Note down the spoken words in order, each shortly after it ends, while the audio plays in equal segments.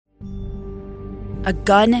a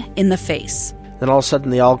gun in the face. Then all of a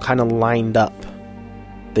sudden, they all kind of lined up.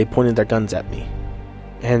 They pointed their guns at me.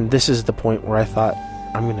 And this is the point where I thought,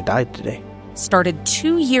 I'm going to die today. Started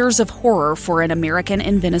 2 years of horror for an American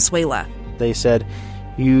in Venezuela. They said,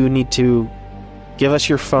 you need to give us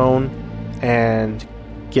your phone and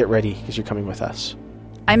get ready because you're coming with us.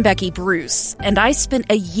 I'm Becky Bruce, and I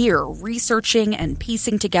spent a year researching and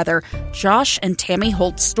piecing together Josh and Tammy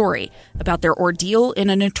Holt's story about their ordeal in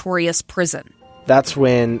a notorious prison. That's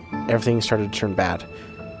when everything started to turn bad.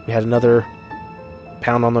 We had another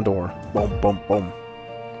pound on the door. Boom, boom, boom.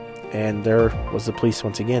 And there was the police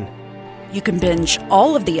once again. You can binge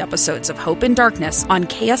all of the episodes of Hope in Darkness on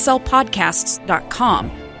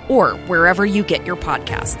KSLpodcasts.com or wherever you get your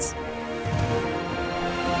podcasts.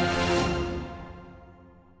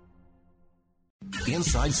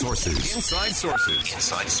 Inside Sources. Inside Sources.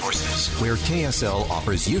 Inside Sources. Where KSL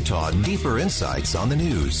offers Utah deeper insights on the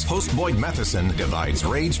news. Host Boyd Matheson divides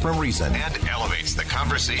rage from reason and elevates the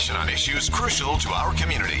conversation on issues crucial to our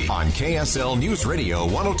community. On KSL News Radio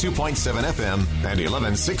 102.7 FM and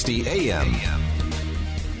 1160 AM.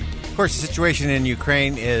 Of course, the situation in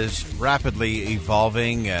Ukraine is rapidly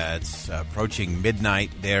evolving. It's approaching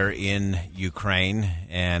midnight there in Ukraine.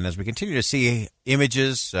 And as we continue to see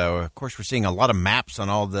images, of course, we're seeing a lot of maps on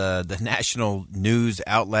all the national news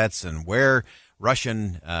outlets and where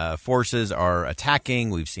Russian forces are attacking.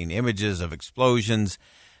 We've seen images of explosions.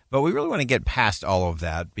 But we really want to get past all of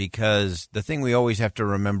that because the thing we always have to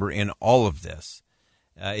remember in all of this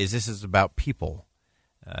is about people.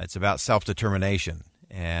 It's about self-determination.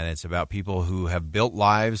 And it's about people who have built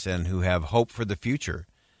lives and who have hope for the future.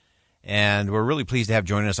 And we're really pleased to have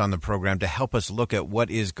joining us on the program to help us look at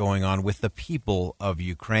what is going on with the people of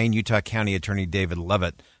Ukraine. Utah County Attorney David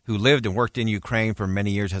Levitt, who lived and worked in Ukraine for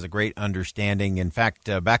many years, has a great understanding. In fact,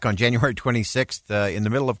 back on January 26th, in the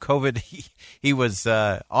middle of COVID, he was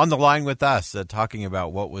on the line with us talking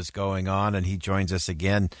about what was going on, and he joins us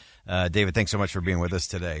again. David, thanks so much for being with us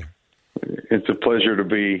today. It's a pleasure to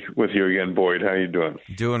be with you again, Boyd. How are you doing?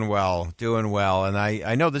 Doing well. And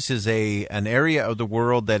I know this is an area of the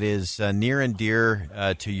world that is near and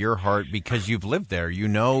dear to your heart because you've lived there. You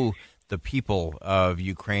know the people of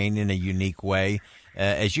Ukraine in a unique way.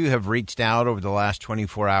 As you have reached out over the last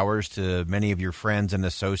 24 hours to many of your friends and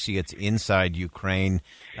associates inside Ukraine,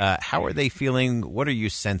 how are they feeling? What are you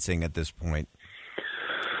sensing at this point?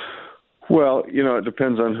 Well, it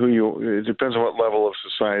depends on it depends on what level of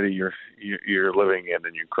society you're living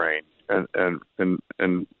in Ukraine, and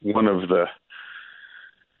one of the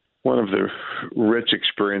rich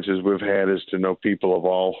experiences we've had is to know people of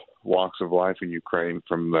all walks of life in Ukraine,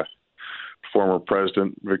 from the former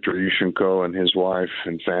president Viktor Yushchenko and his wife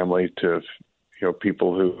and family to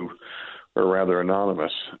people who are rather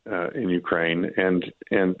anonymous in Ukraine, and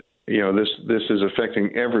this is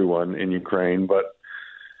affecting everyone in Ukraine, but.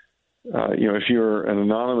 If you're an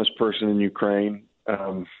anonymous person in Ukraine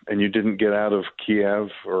and you didn't get out of Kiev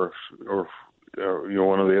or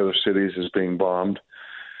one of the other cities is being bombed,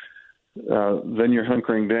 then you're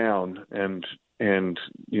hunkering down and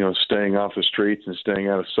staying off the streets and staying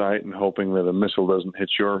out of sight and hoping that a missile doesn't hit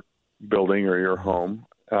your building or your home.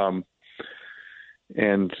 And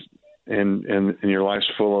your life's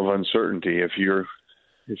full of uncertainty. If you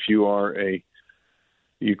are a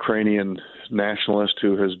Ukrainian nationalist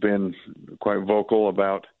who has been quite vocal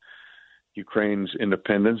about Ukraine's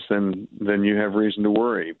independence, then you have reason to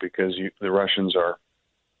worry because the Russians are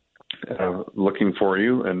looking for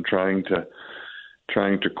you and trying to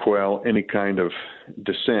quell any kind of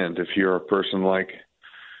dissent. If you're a person like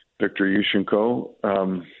Viktor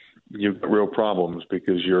Yushchenko, you've got real problems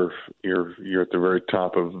because you're at the very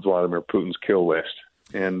top of Vladimir Putin's kill list,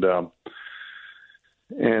 and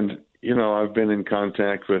I've been in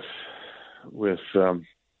contact with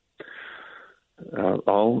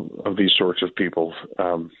all of these sorts of people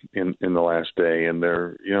in the last day, and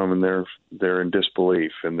they're in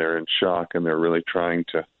disbelief and they're in shock and they're really trying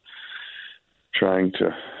to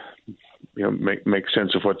make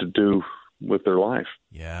sense of what to do with their life.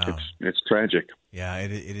 Yeah, it's tragic. Yeah,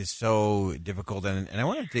 it is so difficult, and I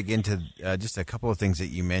want to dig into just a couple of things that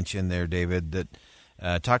you mentioned there, David. That.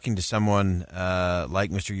 Talking to someone like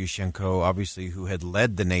Mr. Yushchenko, obviously, who had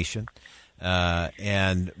led the nation.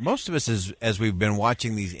 And most of us, as we've been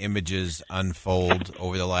watching these images unfold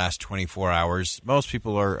over the last 24 hours, most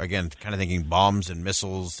people are, again, kind of thinking bombs and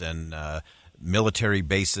missiles and military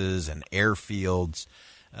bases and airfields.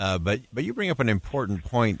 But you bring up an important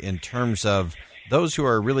point in terms of those who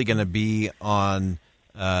are really going to be on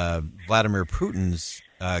Vladimir Putin's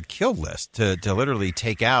kill list to literally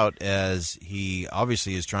take out, as he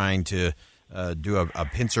obviously is trying to do a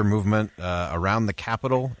pincer movement around the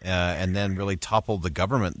Capitol and then really topple the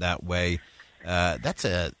government that way.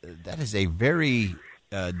 That is a very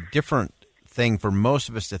different thing for most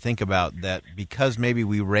of us to think about, that because maybe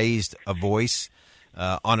we raised a voice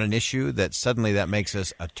on an issue, that suddenly that makes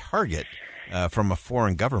us a target from a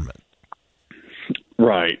foreign government.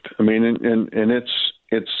 Right. I mean, and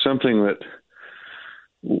it's something that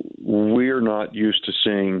we're not used to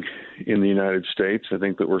seeing in the United States. I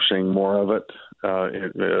think that we're seeing more of it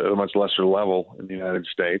at a much lesser level in the United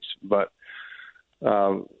States. But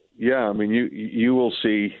yeah, I mean, you will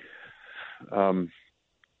see.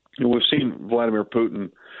 We've seen Vladimir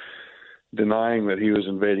Putin denying that he was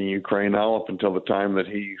invading Ukraine all up until the time that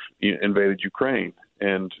he invaded Ukraine.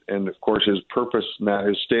 And of course, his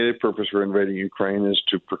stated purpose for invading Ukraine is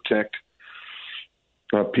to protect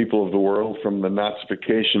people of the world from the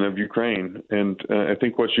Nazification of Ukraine. And I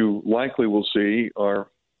think what you likely will see are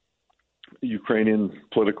Ukrainian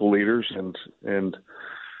political leaders and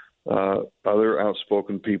other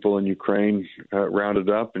outspoken people in Ukraine rounded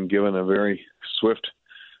up and given a very swift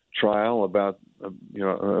trial about,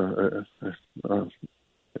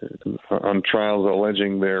 on trials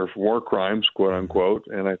alleging their war crimes, quote unquote.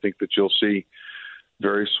 And I think that you'll see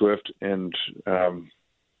very swift and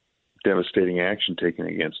devastating action taken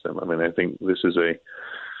against them. I mean, I think this is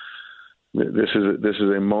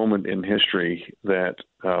a moment in history that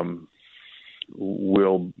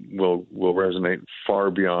will resonate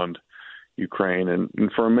far beyond Ukraine.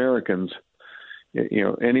 And for Americans,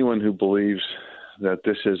 anyone who believes that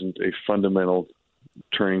this isn't a fundamental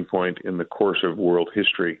turning point in the course of world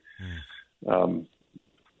history,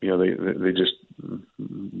 they just,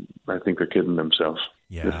 I think they're kidding themselves.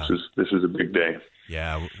 Yeah. This is a big day.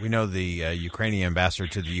 Yeah, we know the Ukrainian ambassador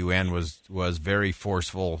to the UN was very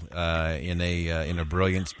forceful in a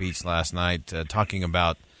brilliant speech last night, talking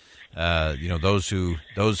about those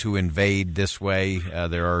who invade this way.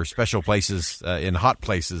 There are special places in hot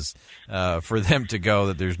places for them to go.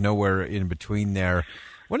 That there's nowhere in between there.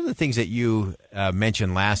 One of the things that you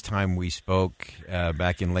mentioned last time we spoke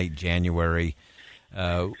back in late January,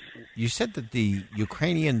 you said that the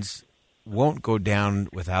Ukrainians won't go down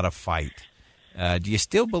without a fight. Do you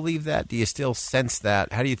still believe that? Do you still sense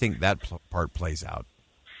that? How do you think that part plays out?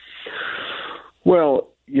 Well,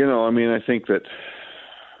 I think that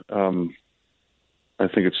I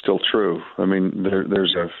think it's still true. I mean,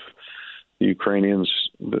 the Ukrainians,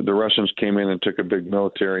 the Russians came in and took a big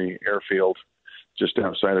military airfield just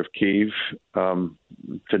outside of Kyiv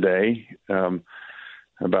today.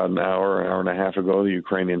 About an hour and a half ago, the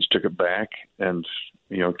Ukrainians took it back and,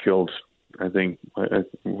 killed, I think,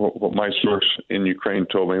 what my source in Ukraine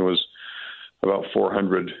told me was about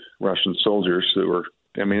 400 Russian soldiers that were,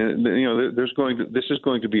 this is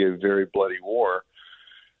going to be a very bloody war.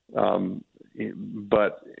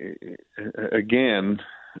 But again,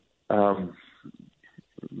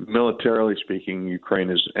 militarily speaking,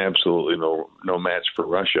 Ukraine is absolutely no match for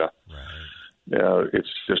Russia. Right.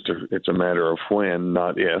 It's a matter of when,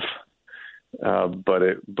 not if. But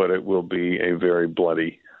it will be a very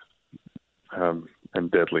bloody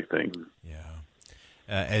and deadly thing. Yeah.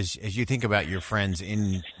 As you think about your friends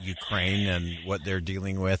in Ukraine and what they're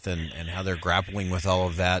dealing with and how they're grappling with all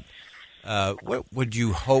of that, what would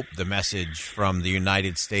you hope the message from the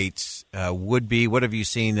United States would be? What have you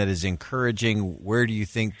seen that is encouraging? Where do you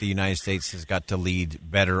think the United States has got to lead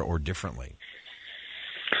better or differently?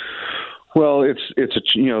 Well, the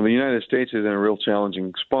United States is in a real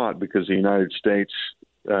challenging spot because the United States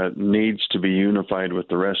needs to be unified with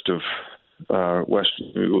the rest of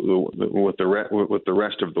with the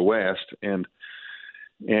rest of the West, and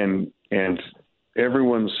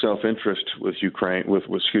everyone's self-interest with Ukraine,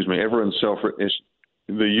 everyone's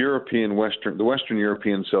the Western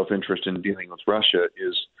European self-interest in dealing with Russia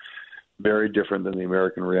is very different than the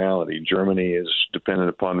American reality. Germany is dependent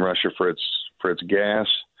upon Russia for its gas.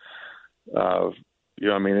 So the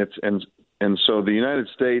United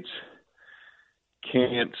States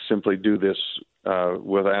can't simply do this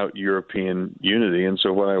without European unity. And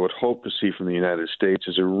so what I would hope to see from the United States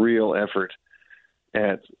is a real effort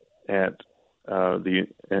at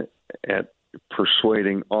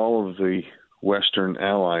persuading all of the Western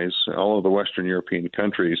allies, all of the Western European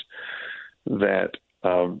countries, that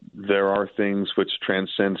there are things which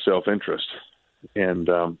transcend self-interest. And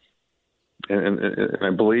I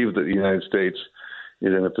believe that the United States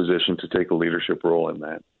is in a position to take a leadership role in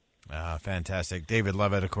that. Fantastic. David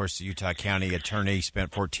Levitt, of course, Utah County attorney,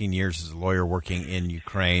 spent 14 years as a lawyer working in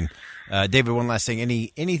Ukraine. David, one last thing.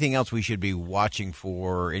 Anything else we should be watching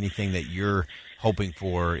for, anything that you're hoping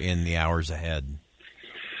for in the hours ahead?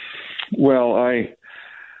 Well,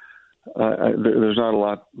 there's not a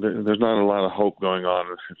lot. There's not a lot of hope going on,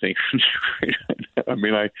 I think. I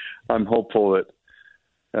mean, I'm hopeful that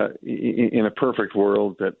in a perfect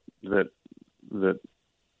world that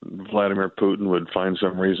Vladimir Putin would find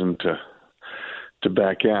some reason to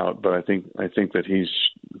back out, but I think that he's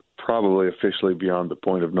probably officially beyond the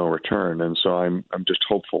point of no return, and so I'm just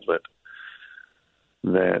hopeful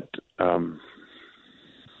that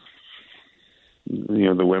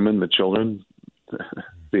the women, the children,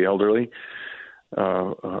 the elderly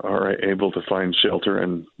are able to find shelter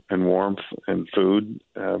and warmth and food,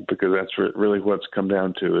 because that's really what's come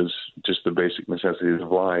down to, is just the basic necessities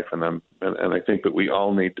of life. And I think that we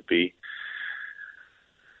all need to be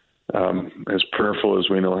as prayerful as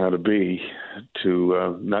we know how to be,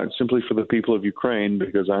 to not simply for the people of Ukraine,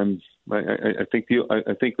 because I think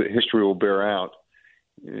that history will bear out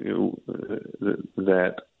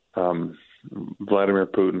that Vladimir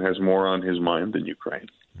Putin has more on his mind than Ukraine.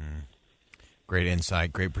 Great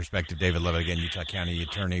insight, great perspective. David Levitt, again, Utah County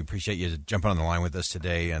Attorney. Appreciate you jumping on the line with us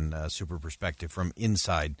today, and super perspective from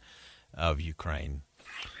inside of Ukraine.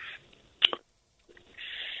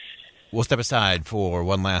 We'll step aside for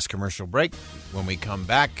one last commercial break. When we come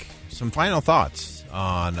back, some final thoughts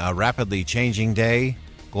on a rapidly changing day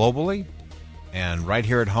globally and right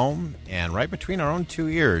here at home and right between our own two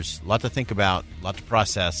ears. A lot to think about, a lot to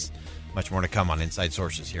process. Much more to come on Inside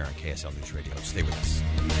Sources here on KSL News Radio. Stay with us.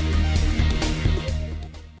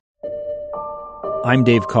 I'm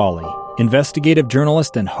Dave Cawley, investigative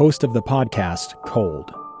journalist and host of the podcast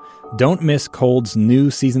Cold. Don't miss Cold's new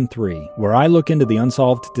Season 3, where I look into the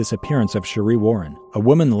unsolved disappearance of Cherie Warren, a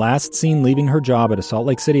woman last seen leaving her job at a Salt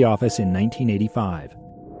Lake City office in 1985.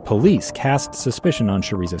 Police cast suspicion on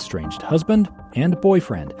Cherie's estranged husband and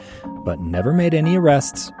boyfriend, but never made any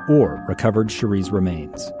arrests or recovered Cherie's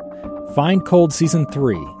remains. Find Cold Season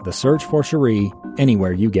 3, The Search for Cherie,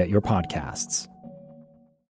 anywhere you get your podcasts.